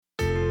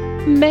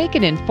Make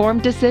an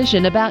informed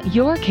decision about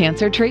your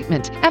cancer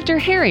treatment after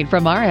hearing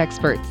from our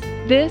experts.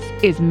 This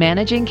is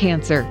Managing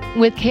Cancer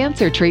with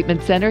Cancer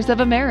Treatment Centers of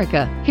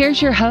America.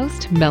 Here's your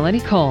host, Melanie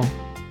Cole.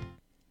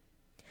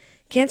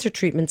 Cancer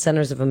Treatment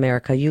Centers of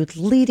America use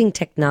leading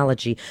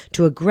technology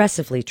to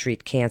aggressively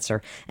treat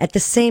cancer, at the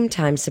same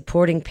time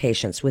supporting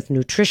patients with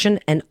nutrition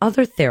and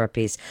other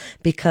therapies,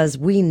 because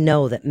we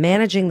know that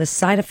managing the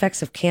side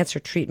effects of cancer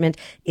treatment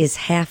is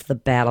half the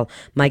battle.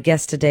 My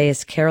guest today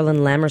is Carolyn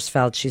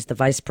Lammersfeld. She's the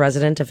Vice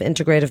President of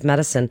Integrative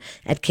Medicine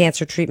at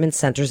Cancer Treatment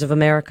Centers of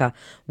America.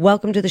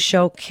 Welcome to the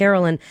show,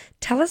 Carolyn.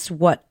 Tell us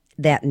what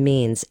that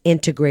means,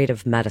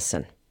 integrative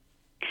medicine.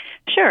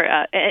 Sure.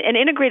 And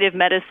integrative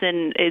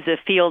medicine is a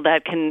field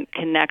that can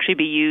actually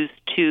be used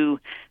to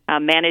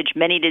manage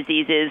many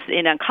diseases.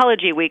 In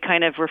oncology, we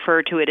kind of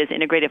refer to it as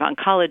integrative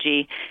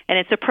oncology, and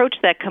it's an approach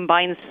that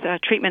combines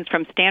treatments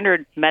from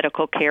standard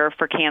medical care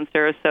for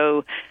cancer,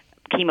 so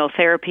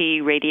chemotherapy,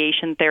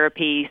 radiation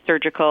therapy,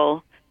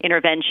 surgical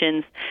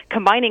interventions,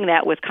 combining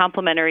that with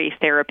complementary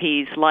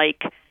therapies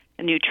like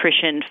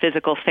nutrition,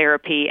 physical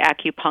therapy,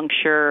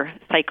 acupuncture,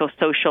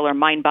 psychosocial or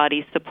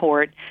mind-body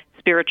support,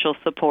 spiritual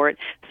support.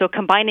 So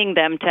combining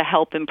them to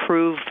help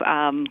improve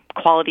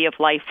quality of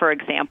life, for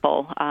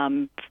example,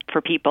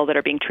 for people that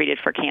are being treated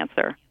for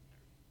cancer.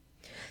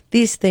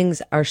 These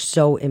things are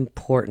so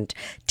important.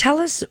 Tell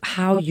us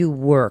how you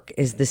work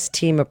as this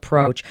team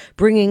approach,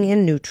 bringing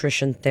in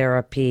nutrition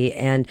therapy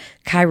and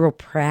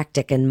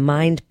chiropractic and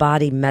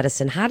mind-body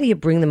medicine. How do you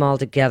bring them all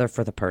together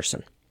for the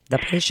person, the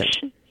patient?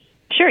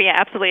 Sure, yeah,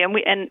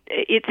 absolutely. And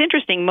it's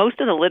interesting,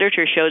 most of the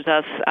literature shows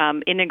us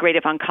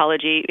integrative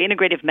oncology,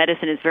 integrative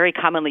medicine is very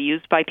commonly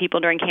used by people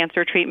during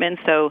cancer treatment.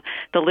 So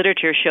the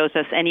literature shows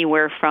us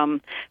anywhere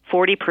from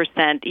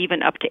 40%,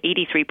 even up to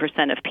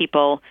 83% of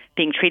people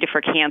being treated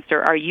for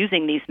cancer are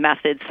using these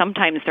methods.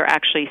 Sometimes they're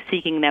actually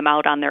seeking them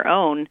out on their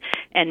own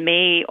and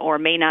may or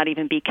may not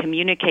even be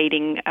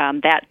communicating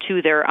that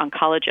to their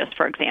oncologist,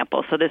 for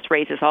example. So this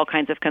raises all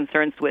kinds of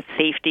concerns with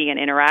safety and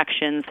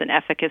interactions and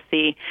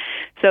efficacy.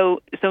 So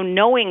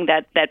knowing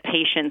that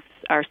patients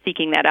are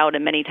seeking that out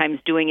and many times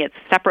doing it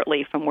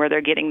separately from where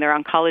they're getting their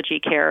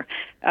oncology care,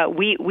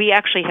 we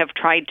actually have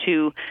tried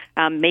to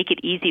make it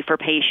easy for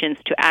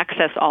patients to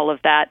access all of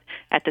that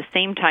at the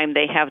same time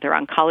they have their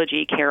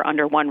oncology care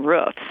under one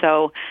roof.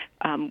 So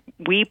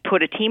we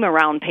put a team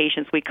around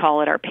patients. We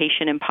call it our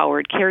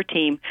patient-empowered care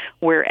team,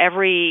 where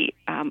every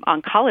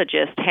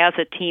oncologist has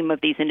a team of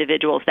these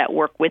individuals that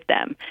work with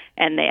them,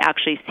 and they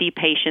actually see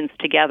patients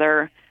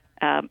together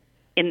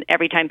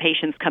every time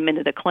patients come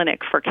into the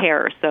clinic for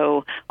care.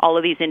 So all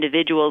of these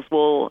individuals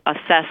will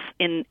assess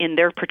in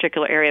their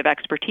particular area of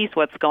expertise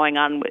what's going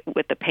on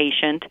with the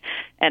patient,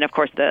 and of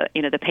course the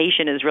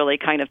patient is really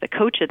kind of the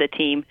coach of the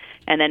team,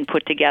 and then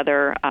put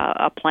together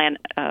a plan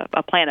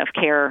of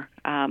care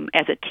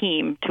as a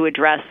team to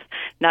address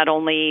not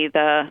only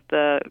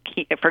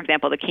for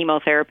example, the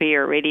chemotherapy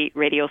or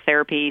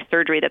radiotherapy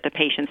surgery that the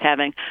patient's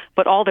having,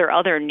 but all their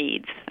other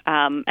needs.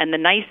 And the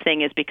nice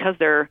thing is, because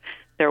they're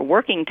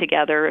working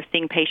together,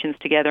 seeing patients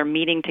together,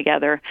 meeting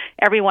together,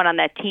 everyone on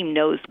that team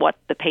knows what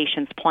the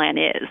patient's plan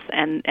is,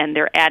 and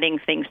they're adding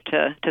things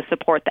to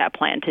support that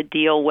plan, to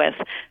deal with,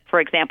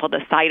 for example, the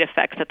side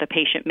effects that the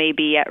patient may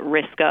be at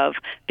risk of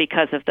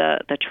because of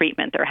the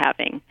treatment they're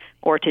having,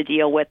 or to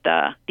deal with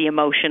the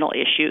emotional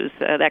issues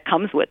that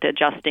comes with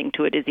adjusting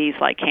to a disease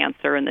like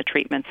cancer and the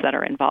treatments that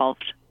are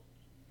involved.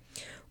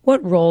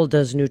 What role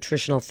does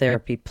nutritional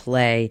therapy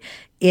play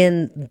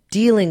in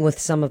dealing with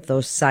some of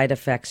those side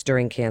effects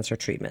during cancer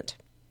treatment?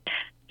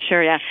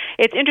 Sure, yeah.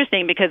 It's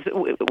interesting because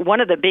one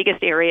of the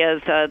biggest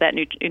areas that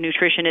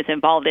nutrition is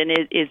involved in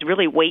is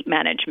really weight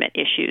management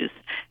issues.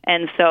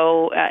 And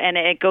so, and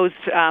it goes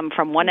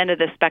from one end of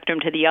the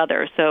spectrum to the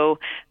other. So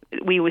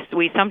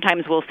we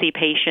sometimes will see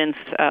patients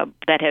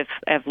that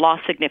have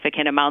lost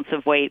significant amounts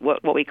of weight,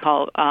 what we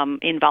call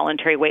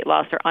involuntary weight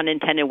loss or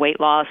unintended weight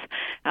loss.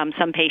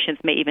 Some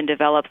patients may even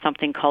develop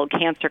something called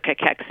cancer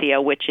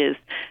cachexia, which is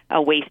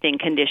a wasting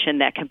condition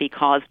that can be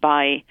caused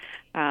by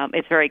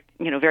it's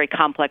very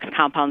complex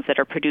compounds that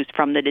are produced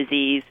from the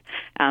disease.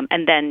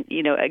 And then,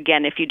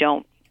 again, if you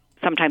don't,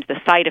 sometimes the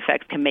side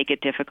effects can make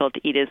it difficult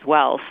to eat as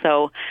well.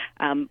 So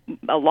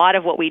a lot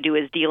of what we do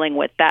is dealing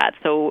with that.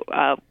 So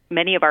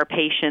many of our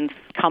patients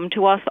come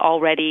to us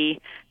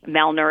already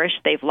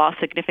malnourished. They've lost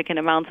significant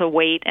amounts of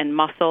weight and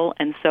muscle,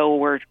 and so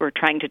we're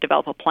trying to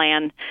develop a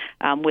plan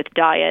with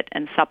diet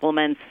and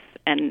supplements.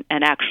 And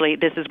actually,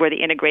 this is where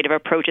the integrative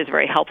approach is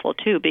very helpful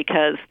too,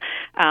 because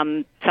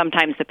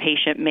sometimes the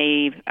patient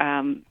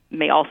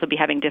may also be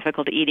having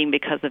difficulty eating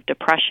because of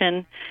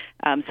depression.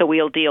 So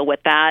we'll deal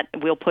with that.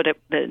 We'll put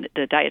the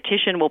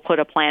dietitian will put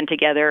a plan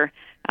together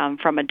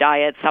from a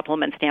diet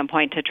supplement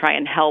standpoint to try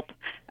and help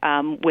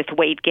with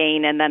weight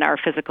gain, and then our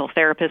physical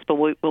therapist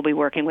will be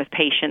working with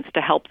patients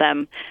to help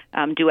them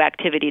do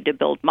activity to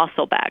build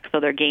muscle back, so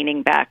they're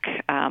gaining back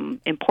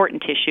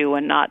important tissue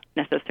and not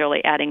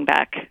necessarily adding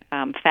back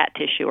fat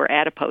tissue or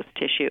adipose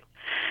tissue.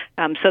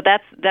 So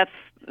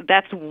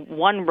that's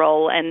one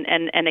role,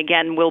 and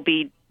again, we'll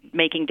be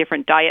making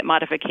different diet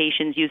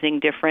modifications, using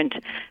different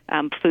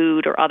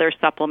food or other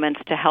supplements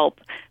to help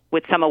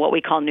with some of what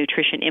we call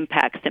nutrition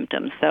impact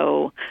symptoms.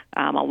 So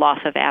a loss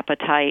of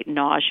appetite,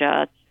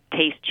 nausea,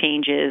 taste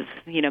changes,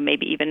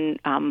 maybe even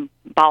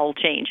bowel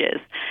changes.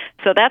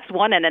 So that's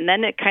one end. And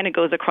then it kind of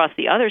goes across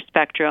the other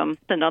spectrum.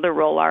 Another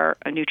role our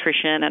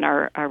nutrition and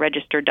our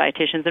registered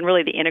dietitians and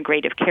really the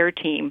integrative care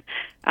team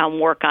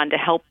work on to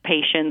help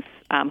patients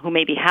who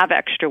maybe have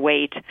extra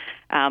weight.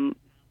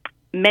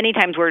 Many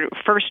times we're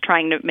first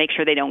trying to make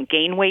sure they don't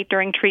gain weight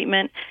during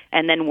treatment,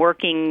 and then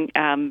working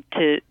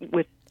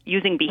with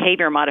using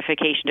behavior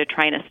modification to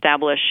try and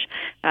establish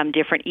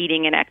different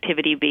eating and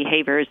activity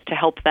behaviors to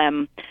help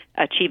them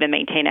achieve and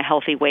maintain a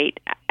healthy weight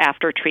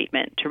after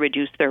treatment to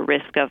reduce their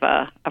risk of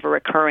a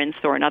recurrence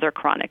or another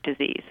chronic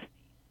disease.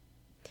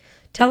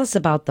 Tell us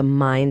about the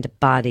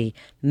mind-body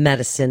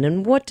medicine,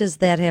 and what does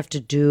that have to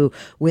do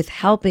with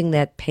helping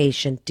that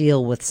patient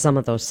deal with some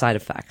of those side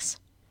effects?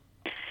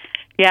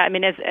 Yeah, I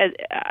mean, as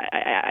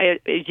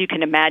you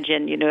can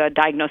imagine, a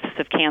diagnosis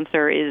of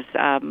cancer is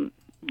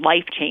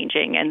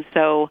life-changing, and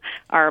so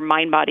our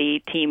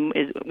mind-body team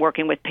is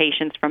working with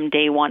patients from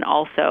day one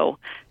also.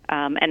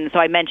 And so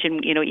I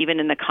mentioned, even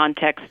in the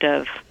context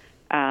of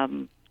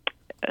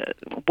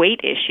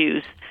weight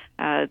issues,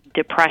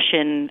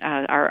 depression,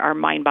 our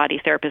mind-body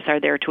therapists are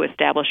there to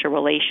establish a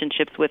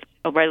relationship with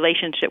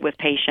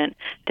patient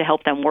to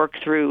help them work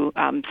through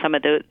some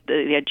of the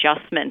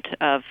adjustment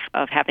of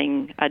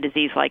having a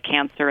disease like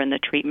cancer and the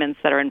treatments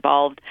that are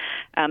involved.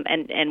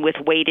 And with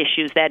weight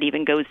issues, that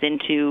even goes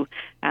into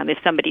if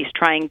somebody's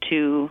trying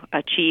to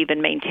achieve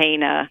and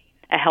maintain a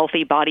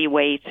healthy body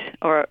weight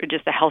or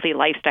just a healthy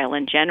lifestyle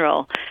in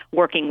general,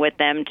 working with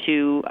them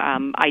to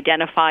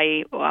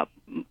identify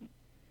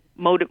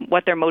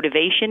what their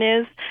motivation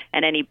is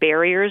and any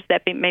barriers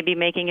that may be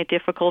making it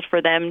difficult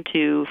for them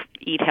to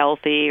eat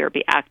healthy or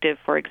be active,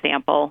 for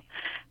example.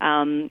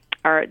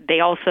 They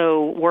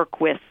also work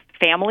with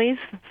families,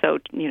 so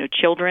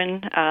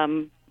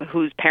children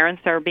whose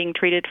parents are being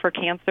treated for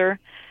cancer.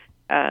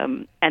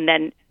 And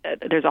then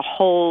there's a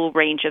whole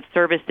range of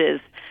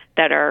services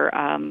that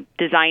are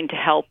designed to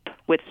help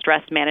with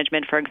stress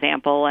management, for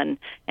example, and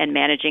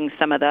managing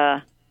some of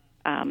the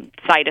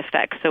side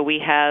effects. So we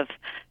have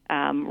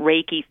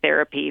Reiki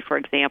therapy, for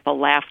example,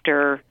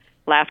 laughter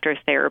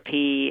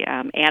therapy,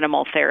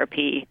 animal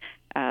therapy,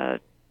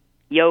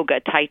 yoga,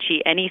 Tai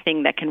Chi,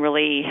 anything that can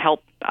really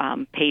help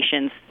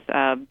patients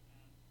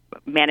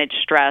manage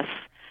stress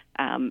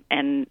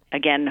and,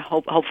 again,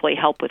 hopefully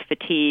help with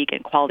fatigue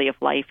and quality of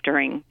life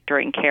during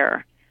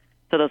care.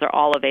 So those are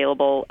all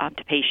available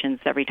to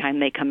patients every time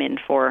they come in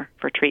for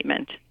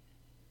treatment.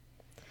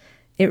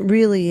 It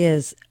really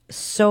is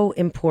so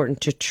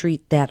important to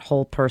treat that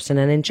whole person.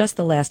 And in just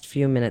the last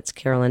few minutes,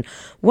 Carolyn,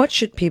 what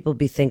should people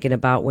be thinking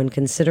about when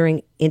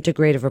considering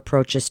integrative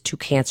approaches to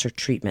cancer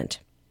treatment?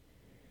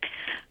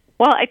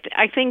 Well,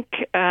 I think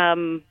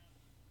one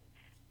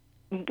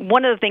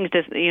of the things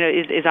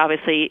is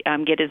obviously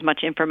get as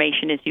much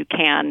information as you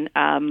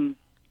can.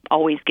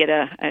 Always get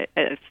a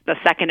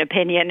second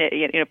opinion,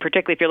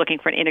 particularly if you're looking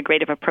for an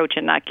integrative approach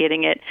and not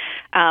getting it.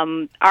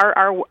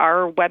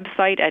 Our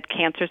website at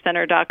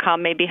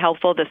cancercenter.com may be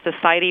helpful. The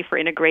Society for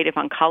Integrative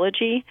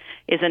Oncology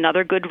is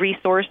another good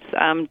resource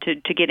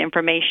to get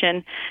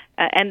information.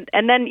 And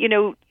then,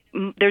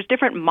 there's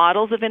different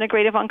models of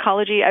integrative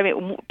oncology. I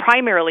mean,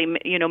 primarily,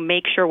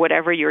 make sure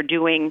whatever you're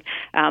doing,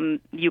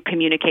 you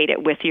communicate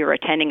it with your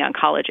attending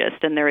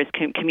oncologist, and there is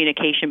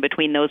communication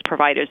between those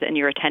providers and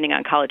your attending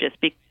oncologist.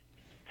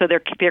 So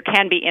there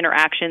can be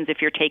interactions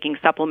if you're taking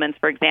supplements,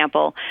 for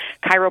example.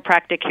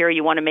 Chiropractic care,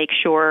 you want to make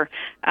sure,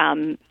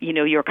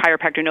 your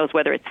chiropractor knows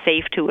whether it's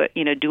safe to,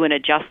 do an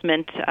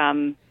adjustment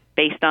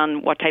based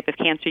on what type of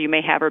cancer you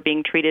may have or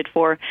being treated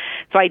for.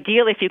 So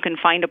ideally, if you can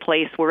find a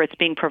place where it's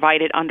being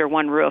provided under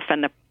one roof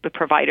and the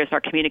providers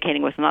are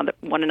communicating with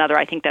one another,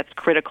 I think that's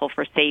critical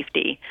for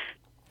safety.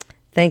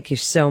 Thank you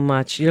so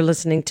much. You're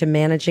listening to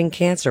Managing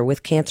Cancer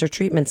with Cancer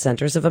Treatment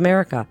Centers of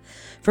America.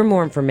 For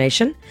more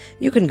information,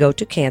 you can go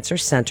to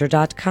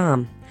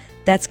cancercenter.com.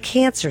 That's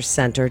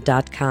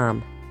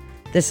cancercenter.com.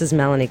 This is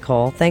Melanie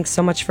Cole. Thanks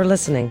so much for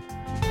listening.